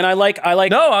no, man, I like.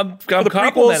 No, I'm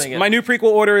complimenting it. My new prequel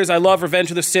order is I love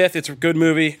Revenge of the Sith. It's a good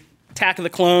movie. Attack of the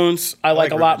Clones, I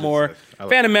like a lot more.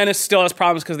 Phantom Menace still has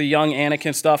problems because of the young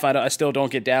Anakin stuff. I still don't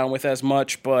get down with as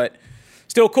much, but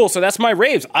still cool. So that's my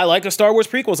raves. I like the Star Wars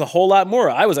prequels a whole lot more.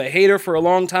 I was a hater for a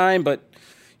long time, but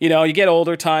you know, you get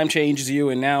older, time changes you,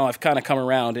 and now I've kind of come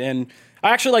around. And I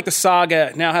actually like the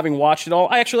saga now, having watched it all.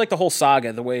 I actually like the whole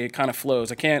saga, the way it kind of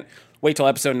flows. I can't wait till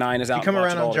episode 9 is out. You come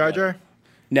around on Jar Jar?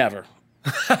 Never.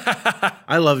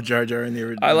 I love Jar Jar in the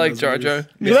original. I like Jar Jar.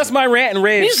 So that's my rant and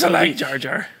rave. I like Jar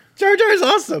Jar. Jar Jar is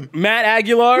awesome. Matt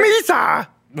Aguilar. Misa.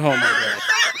 Oh my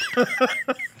God.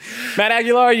 Matt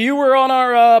Aguilar, you were on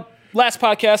our last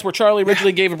podcast where Charlie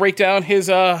originally gave a breakdown,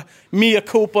 his mea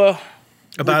culpa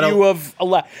review of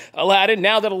Aladdin.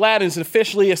 Now that Aladdin's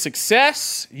officially a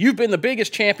success, you've been the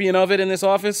biggest champion of it in this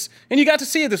office, and you got to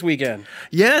see it this weekend.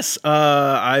 Yes,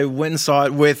 I went and saw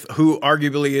it with who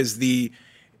arguably is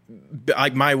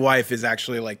my wife is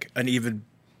actually like an even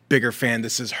bigger fan.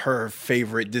 This is her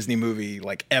favorite Disney movie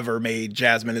like ever made.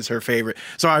 Jasmine is her favorite.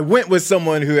 So I went with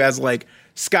someone who has like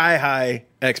sky high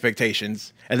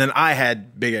expectations, and then I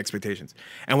had big expectations.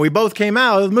 And we both came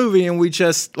out of the movie and we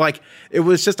just like, it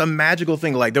was just a magical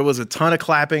thing. Like there was a ton of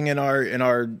clapping in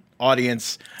our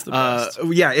audience.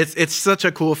 It's such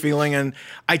a cool feeling. And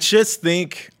I just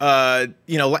think, and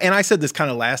I said this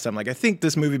kind of last time, like I think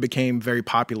this movie became very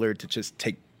popular to just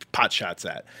take pot shots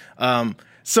at.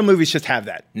 Some movies just have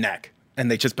that knack,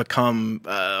 and they just become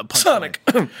Sonic.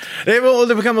 They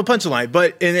become a punchline.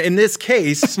 But in this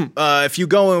case, if you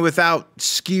go in without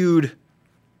skewed,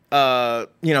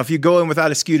 if you go in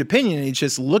without a skewed opinion and you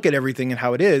just look at everything and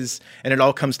how it is, and it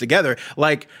all comes together.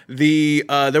 Like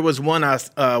there was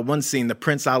one scene, the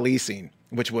Prince Ali scene,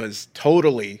 which was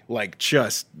totally like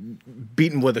just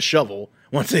beaten with a shovel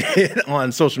once it hit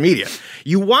on social media.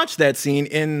 You watch that scene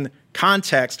in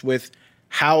context with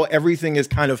how everything is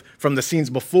kind of from the scenes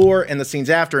before and the scenes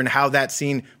after and how that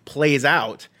scene plays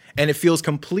out. and it feels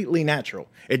completely natural.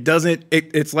 It doesn't,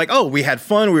 it's like, oh, we had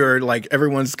fun. We were like,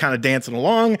 everyone's kind of dancing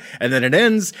along, and then it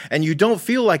ends, and you don't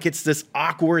feel like it's this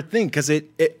awkward thing because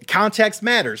context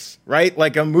matters, right?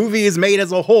 Like a movie is made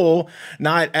as a whole,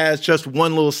 not as just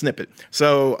one little snippet.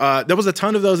 So there was a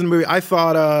ton of those in the movie. I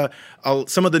thought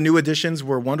some of the new additions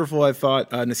were wonderful. I thought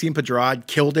Nasim Pedrad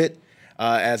killed it.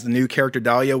 As the new character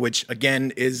Dahlia, which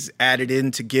again is added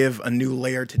in to give a new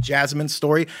layer to Jasmine's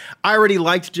story. I already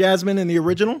liked Jasmine in the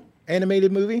original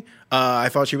animated movie. I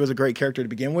thought she was a great character to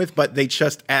begin with, but they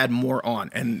just add more on.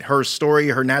 And her story,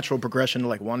 her natural progression,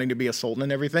 like wanting to be a sultan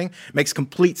and everything, makes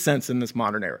complete sense in this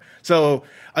modern era. So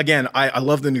again, I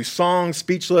love the new song,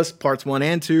 Speechless, parts 1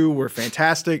 and 2 were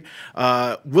fantastic.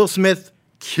 Will Smith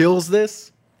kills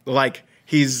this. Like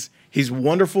he's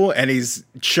wonderful, and he's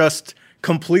just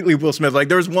completely Will Smith. Like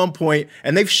there's one point,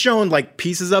 and they've shown like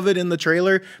pieces of it in the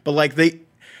trailer, but like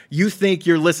you think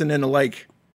you're listening to like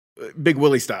Big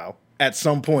Willie style at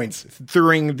some points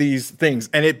during these things,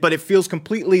 but it feels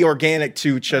completely organic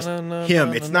to just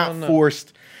him. It's not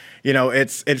forced. You know,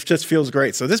 it just feels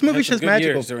great. So this movie's just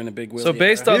magical. During the Big Willie so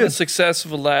based on the success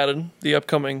of Aladdin, the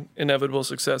upcoming inevitable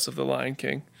success of The Lion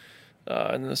King,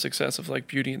 and the success of like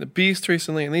Beauty and the Beast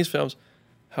recently in these films,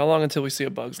 how long until we see A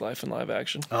Bug's Life in live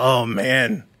action? Oh,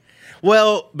 man.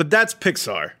 Well, but that's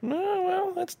Pixar.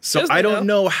 Well, that's so Disney I don't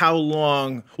know how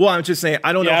long. Well, I'm just saying,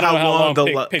 I don't know how long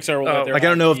Pixar will let their like, I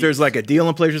don't know if there's like a deal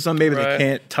in place or something. Maybe they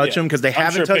can't touch them because they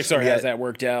haven't touched them Pixar yet. has that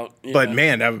worked out. Yeah. But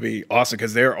man, that would be awesome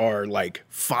because there are like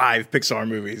 5 Pixar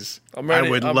movies I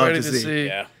would love to see.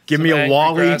 Yeah. Give me a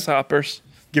WALL-E. Grasshoppers.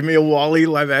 Give me a WALL-E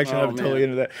live action. I'm totally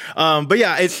into that. But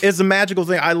yeah, it's a magical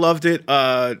thing. I loved it.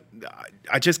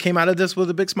 I just came out of this with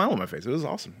a big smile on my face. It was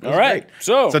awesome. It was great.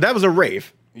 So that was a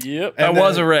rave. Yep. That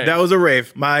was a rave. That was a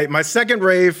rave. My second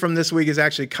rave from this week is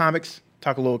actually comics.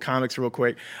 Talk a little comics real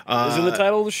quick. This is in the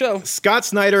title of the show. Scott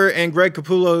Snyder and Greg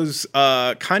Capullo's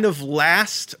kind of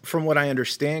last, from what I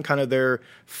understand, kind of their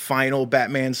final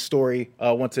Batman story,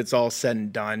 once it's all said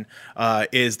and done,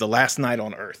 is The Last Night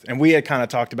on Earth. And we had kind of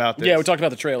talked about this. Yeah, we talked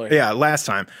about the trailer. Yeah, last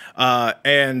time.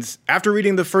 And after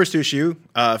reading the first issue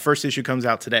comes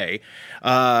out today,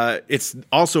 it's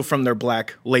also from their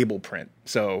Black Label print.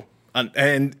 So...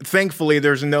 and thankfully,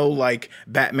 there's no like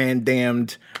Batman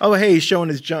damned. Oh, hey, he's showing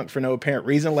his junk for no apparent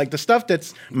reason. Like the stuff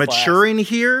that's maturing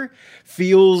here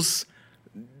feels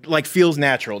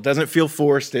natural. Doesn't feel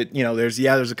forced. There's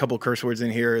a couple of curse words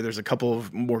in here. There's a couple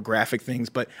of more graphic things,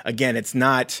 but again, it's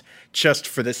not just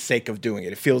for the sake of doing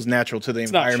it. It feels natural to the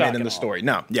environment and the story.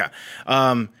 No, yeah.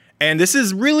 And this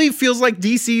really feels like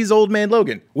DC's Old Man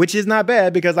Logan, which is not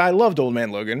bad because I loved Old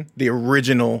Man Logan, the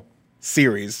original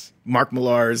series, Mark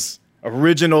Millar's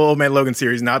original Old Man Logan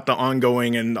series, not the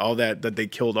ongoing and all that they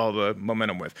killed all the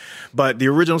momentum with. But the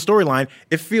original storyline,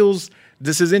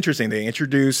 this is interesting. They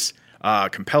introduce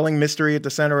compelling mystery at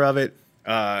the center of it.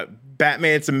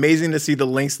 Batman, it's amazing to see the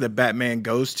lengths that Batman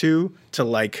goes to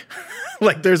like,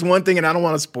 like there's one thing, and I don't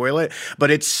want to spoil it,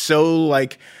 but it's so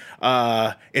like,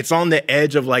 it's on the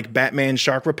edge of like Batman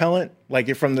shark repellent,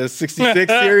 like from the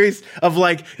 66 series of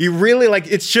like, you really like,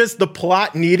 it's just the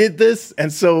plot needed this.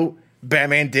 And so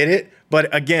Batman did it.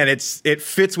 But again, it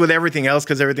fits with everything else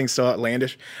because everything's so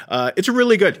outlandish. It's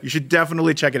really good. You should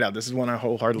definitely check it out. This is one I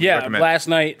wholeheartedly recommend. Last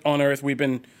Night on Earth, we've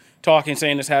been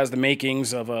saying this has the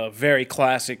makings of a very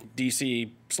classic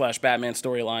DC/Batman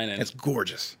storyline. And it's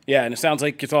gorgeous. Yeah, and it sounds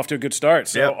like it's off to a good start.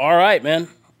 So, all right, man.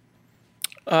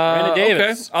 Brandon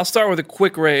Davis. Okay, I'll start with a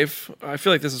quick rave. I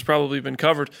feel like this has probably been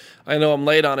covered. I know I'm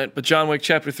late on it, but John Wick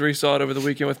Chapter 3 saw it over the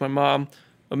weekend with my mom.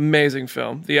 Amazing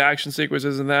film. The action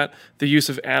sequences in that, the use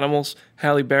of animals,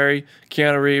 Halle Berry,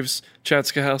 Keanu Reeves, Chad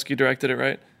Stahelski directed it,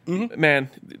 right? Mm-hmm. Man,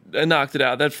 I knocked it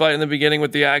out. That fight in the beginning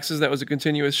with the axes, that was a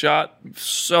continuous shot.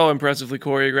 So impressively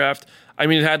choreographed. I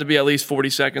mean, it had to be at least 40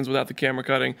 seconds without the camera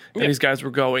cutting, and these guys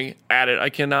were going at it. I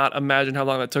cannot imagine how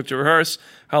long that took to rehearse,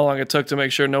 how long it took to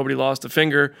make sure nobody lost a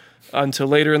finger until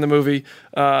later in the movie,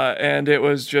 and it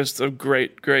was just a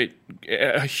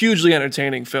a hugely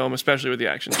entertaining film, especially with the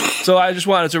action. So I just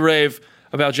wanted to rave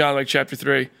about John Wick Chapter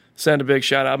 3, send a big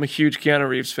shout out. I'm a huge Keanu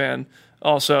Reeves fan.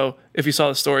 Also, if you saw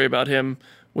the story about him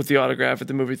with the autograph at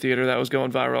the movie theater that was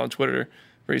going viral on Twitter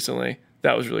recently,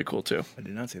 that was really cool too. I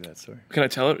did not see that story. Can I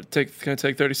tell it? Can I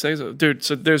take 30 seconds? Dude,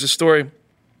 so there's a story.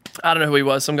 I don't know who he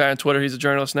was. Some guy on Twitter. He's a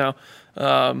journalist now.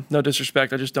 No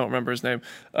disrespect. I just don't remember his name.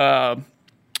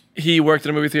 He worked in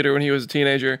a movie theater when he was a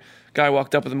teenager. Guy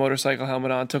walked up with a motorcycle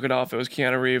helmet on, took it off. It was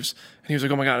Keanu Reeves. And he was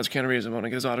like, oh my God, it's Keanu Reeves. I'm going to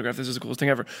get his autograph. This is the coolest thing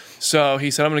ever. So he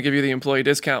said, I'm going to give you the employee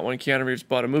discount when Keanu Reeves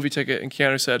bought a movie ticket. And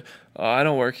Keanu said, I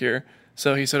don't work here.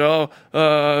 So he said,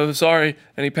 sorry.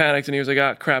 And he panicked and he was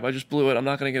like, crap, I just blew it. I'm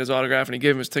not going to get his autograph. And he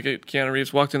gave him his ticket. Keanu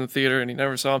Reeves walked in the theater and he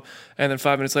never saw him. And then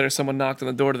 5 minutes later, someone knocked on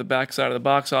the door to the back side of the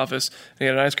box office. And he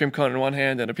had an ice cream cone in one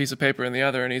hand and a piece of paper in the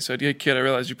other. And he said, "Hey, kid, I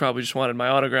realized you probably just wanted my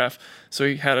autograph." So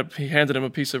he handed him a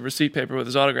piece of receipt paper with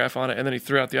his autograph on it. And then he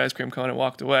threw out the ice cream cone and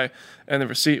walked away. And the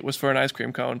receipt was for an ice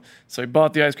cream cone. So he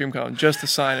bought the ice cream cone just to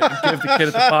sign it and give the kid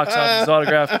at the box office his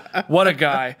autograph. What a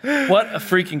guy. What a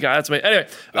freaking guy. That's amazing. Anyway,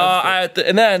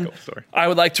 I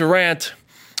would like to rant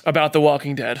about The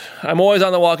Walking Dead. I'm always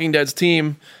on The Walking Dead's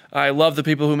team. I love the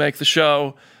people who make the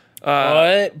show.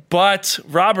 But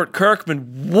Robert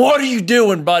Kirkman, what are you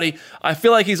doing, buddy? I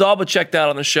feel like he's all but checked out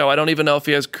on the show. I don't even know if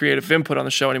he has creative input on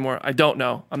the show anymore. I don't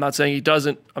know. I'm not saying he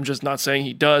doesn't. I'm just not saying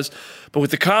he does. But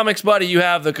with the comics, buddy, you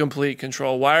have the complete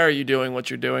control. Why are you doing what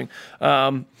you're doing?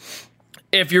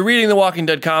 If you're reading the Walking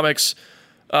Dead comics,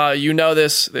 you know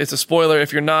this. It's a spoiler.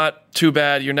 If you're not, too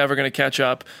bad. You're never going to catch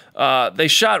up. They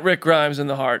shot Rick Grimes in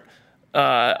the heart.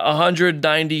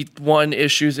 191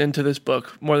 issues into this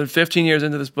book. More than 15 years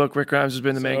into this book, Rick Grimes has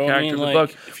been the main character of the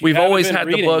book. We've always had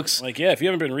the books. If you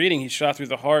haven't been reading, he's shot through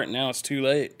the heart, and now it's too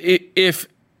late. If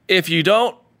you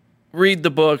don't read the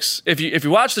books, if you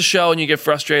watch the show and you get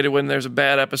frustrated when there's a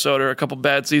bad episode or a couple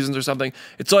bad seasons or something,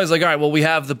 it's always like, all right, well, we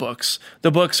have the books.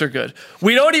 The books are good.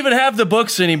 We don't even have the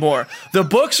books anymore. The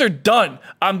books are done.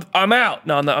 I'm out.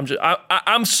 No,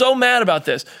 I'm so mad about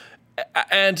this.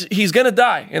 And he's gonna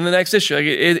die in the next issue.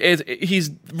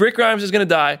 Rick Grimes is gonna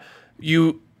die.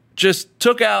 You just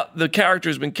took out the character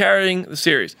who's been carrying the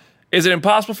series. Is it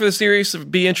impossible for the series to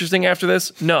be interesting after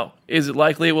this? No. Is it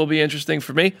likely it will be interesting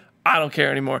for me? I don't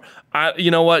care anymore. You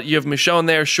know what? You have Michonne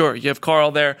there, sure. You have Carl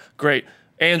there, great.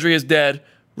 Andrea's dead.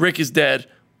 Rick is dead.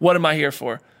 What am I here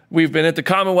for? We've been at the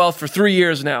Commonwealth for 3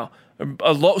 years now,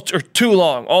 or too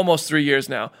long, almost 3 years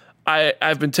now.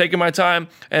 I've been taking my time,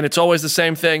 and it's always the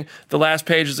same thing. The last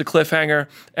page is a cliffhanger,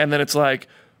 and then it's like,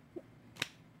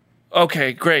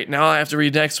 okay, great. Now I have to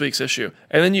read next week's issue,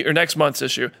 and then or next month's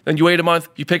issue. Then you wait a month,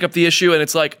 you pick up the issue, and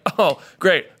it's like, oh,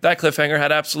 great. That cliffhanger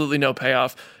had absolutely no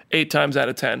payoff 8 times out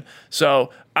of 10.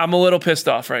 So I'm a little pissed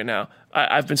off right now.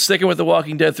 I've been sticking with The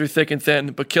Walking Dead through thick and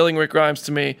thin, but killing Rick Grimes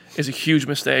to me is a huge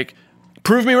mistake.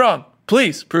 Prove me wrong.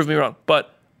 Please prove me wrong.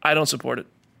 But I don't support it.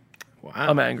 Wow.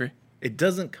 I'm angry. It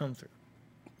doesn't come through.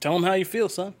 Tell him how you feel,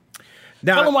 son.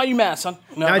 Now, tell him why you mad, son.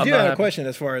 No, I do have a question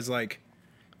as far as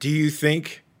do you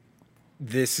think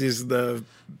this is the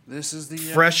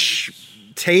fresh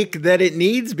take that it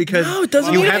needs? Because no, it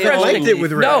doesn't. You haven't liked it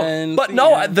with Rick. No, but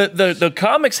no, the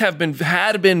comics had been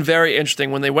very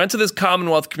interesting when they went to this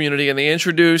Commonwealth community and they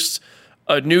introduced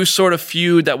a new sort of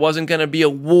feud that wasn't going to be a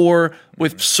war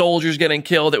with soldiers getting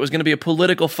killed. It was going to be a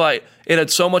political fight. It had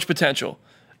so much potential.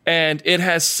 And it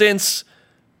has since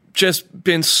just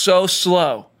been so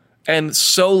slow and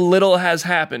so little has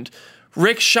happened.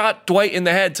 Rick shot Dwight in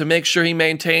the head to make sure he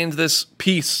maintained this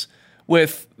peace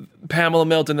with Pamela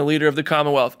Milton, the leader of the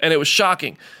Commonwealth. And it was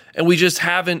shocking. And we just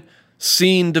haven't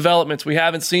seen developments. We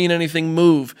haven't seen anything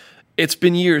move. It's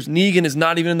been years. Negan is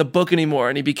not even in the book anymore,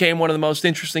 and he became one of the most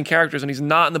interesting characters, and he's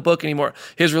not in the book anymore.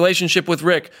 His relationship with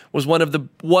Rick was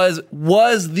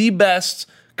was the best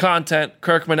content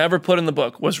Kirkman ever put in the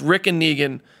book, was Rick and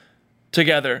Negan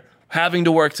together, having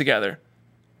to work together.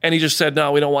 And he just said,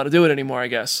 no, we don't want to do it anymore, I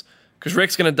guess. Because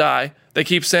Rick's going to die. They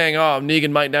keep saying, oh,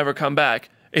 Negan might never come back.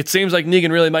 It seems like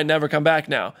Negan really might never come back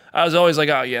now. I was always like,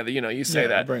 oh, yeah, you say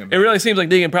that. It really seems like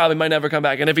Negan probably might never come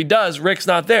back. And if he does, Rick's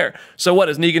not there. So what,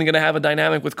 is Negan going to have a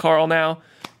dynamic with Carl now?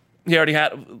 He already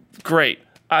had. Great.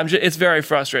 It's very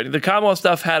frustrating. The Commonwealth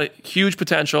stuff had a huge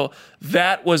potential.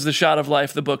 That was the shot of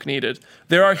life the book needed.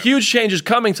 There are huge changes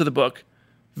coming to the book.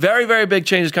 Very, very big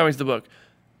changes coming to the book.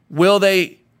 Will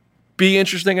they be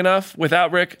interesting enough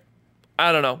without Rick?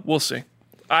 I don't know. We'll see.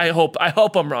 I hope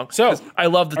I'm wrong. So I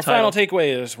love the title. Our final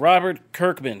takeaway is Robert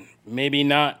Kirkman, maybe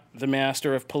not the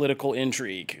master of political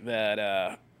intrigue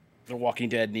that The Walking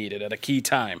Dead needed at a key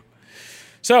time.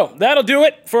 So that'll do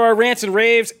it for our rants and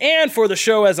raves and for the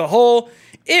show as a whole.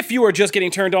 If you are just getting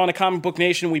turned on to Comic Book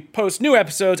Nation, we post new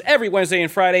episodes every Wednesday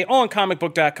and Friday on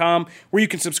comicbook.com, where you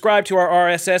can subscribe to our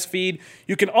RSS feed.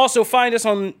 You can also find us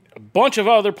on a bunch of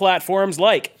other platforms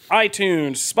like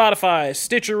iTunes, Spotify,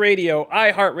 Stitcher Radio,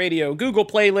 iHeartRadio, Google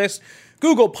Playlist,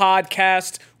 Google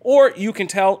Podcast, or you can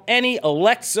tell any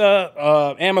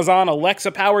Amazon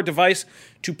Alexa-powered device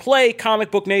to play Comic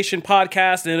Book Nation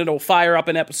podcast, and it'll fire up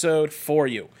an episode for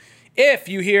you. If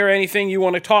you hear anything you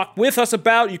want to talk with us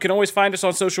about, you can always find us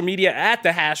on social media at the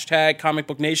hashtag Comic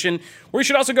Book Nation, where you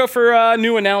should also go for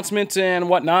new announcements and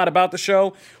whatnot about the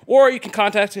show. Or you can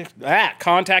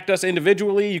contact us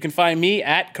individually. You can find me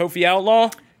at Kofi Outlaw.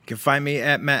 You can find me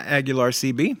at Matt Aguilar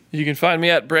CB. You can find me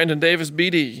at Brandon Davis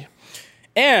BD.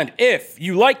 And if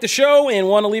you like the show and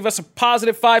want to leave us a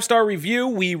positive 5-star review,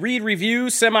 we read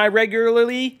reviews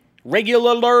semi-regularly,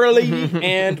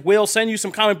 and we'll send you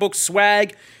some comic book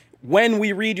swag when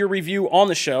we read your review on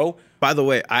the show. By the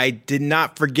way, I did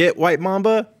not forget White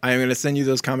Mamba. I am going to send you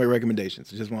those comic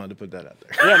recommendations. I just wanted to put that out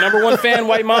there. Yeah, number one fan,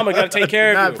 White Mamba. Got to take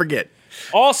care of you. Not forget.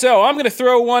 Also, I'm going to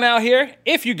throw one out here.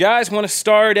 If you guys want to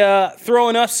start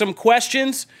throwing us some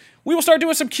questions, we will start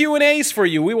doing some Q&As for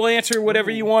you. We will answer whatever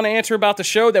you want to answer about the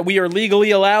show that we are legally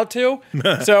allowed to.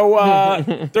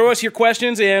 So throw us your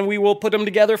questions, and we will put them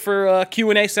together for a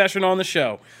Q&A session on the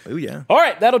show. Oh, yeah. All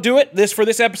right, that'll do it for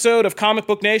this episode of Comic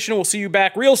Book Nation. We'll see you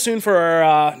back real soon for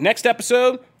our next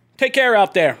episode. Take care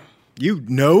out there. You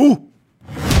know.